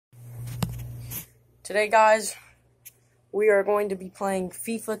Today, guys, we are going to be playing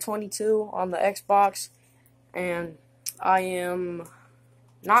FIFA 22 on the Xbox, and I am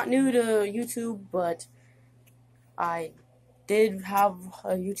not new to YouTube, but I did have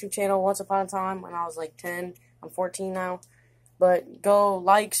a YouTube channel once upon a time when I was like 10. I'm 14 now. But go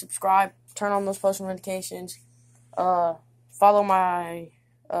like, subscribe, turn on those post notifications. Follow my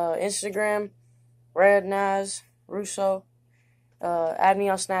Instagram, Rednaz Russo. Add me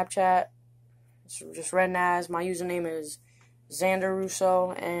on Snapchat. It's just Rednaz. My username is Xander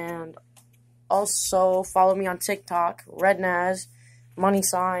Russo. And also follow me on TikTok, Rednaz, money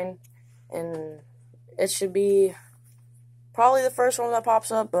sign. And it should be probably the first one that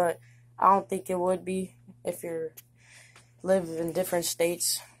pops up, but I don't think it would be if you live in different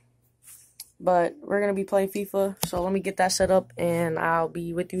states. But we're going to be playing FIFA, so let me get that set up, and I'll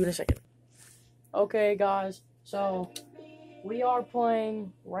be with you in a second. Okay, guys, so we are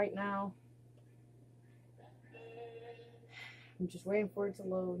playing right now. I'm just waiting for it to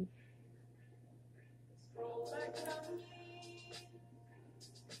load.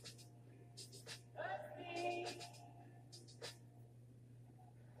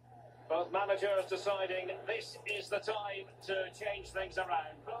 Both managers deciding this is the time to change things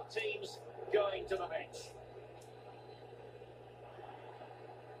around. Both teams going to the bench.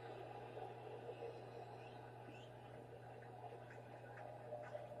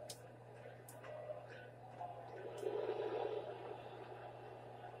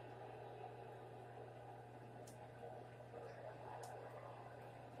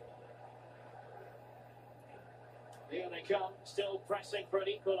 Here they come, still pressing for an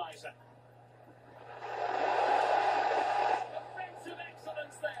equaliser. Defensive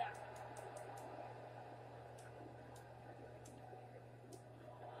excellence there.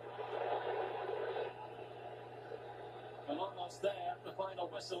 Well, almost there, the final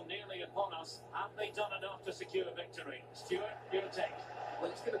whistle nearly upon us. Have they done enough to secure victory? Stuart, your take. Well,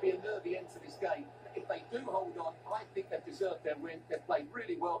 it's going to be a nervy end to this game. If they do hold on, I think they've deserved their win. They've played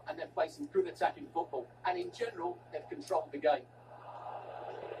really well and they've played some good attacking football. And in general, they've controlled the game.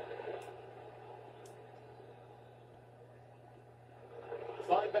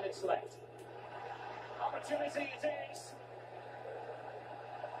 Five minutes left. Opportunity it is.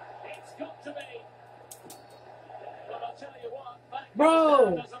 It's got to be. But I'll tell you what, that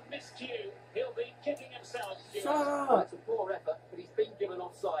Bro! as a miscue. He'll be kicking himself. Shut Well, up! it's a poor effort, but he's been given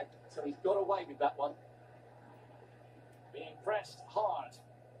offside, so he's got away with that one. Being pressed hard.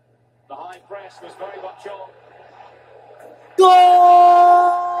 The high press was very much on.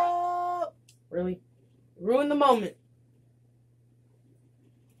 Goal! Really? Ruined the moment.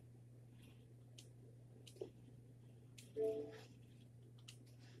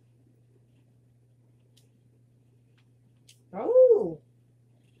 Oh!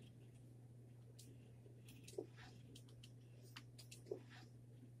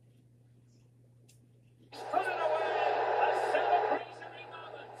 Put it away. A celebratory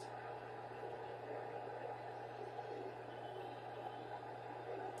moment.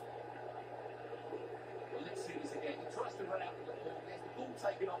 Well, let's see this again. He tries to run out with the ball. There's the ball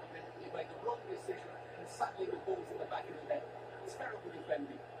taken off of him. He made the wrong decision, and suddenly the ball's in the back of the net. Terrible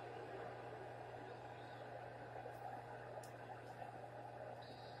defending.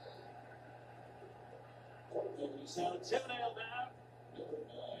 So 2-0 now.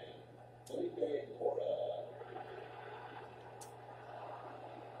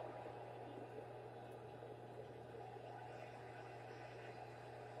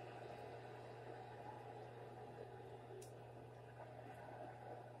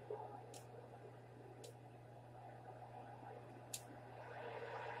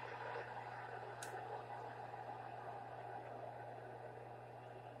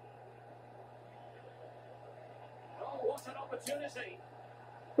 Oh, what an opportunity.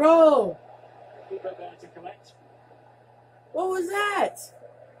 Bro! Keeper there to collect. What was that?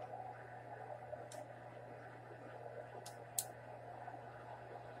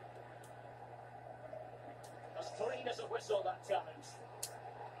 As clean as a whistle, that challenge.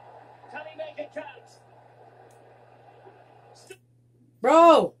 Can he make it count?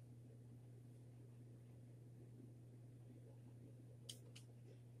 Bro!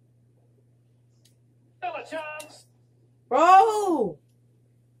 Still a chance. Bro!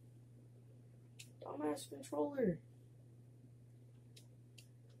 Dumbass controller.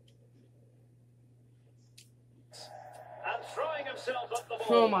 And throwing himself up the ball.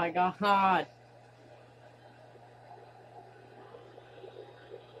 Oh my god.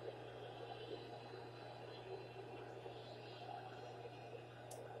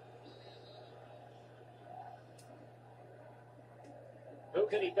 Who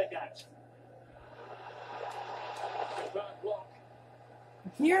can he pick out? Superb block.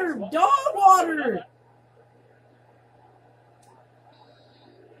 Here, dog water.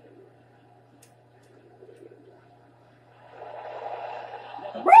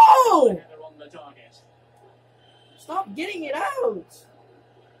 Bro! On the target. Stop getting it out.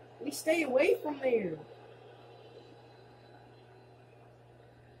 We stay away from there.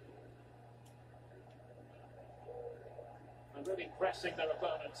 And really pressing their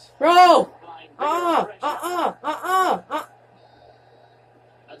opponents. Bro!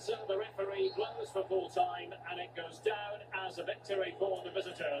 And so the referee blows for full time, and it goes down as a victory for the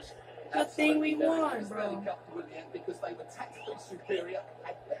visitors. The thing we Absolutely. won, They were bro. fairly comfortable in the end because they were tactically superior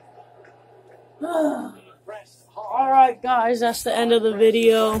at best. Pressed hard. Alright guys, that's the end of the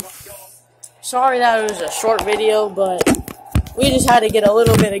video. Sorry that it was a short video, but we just had to get a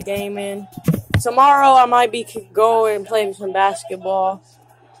little bit of game in. Tomorrow I might be go and play some basketball,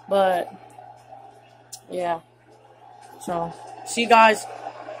 but yeah. So, see you guys.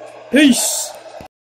 Peace.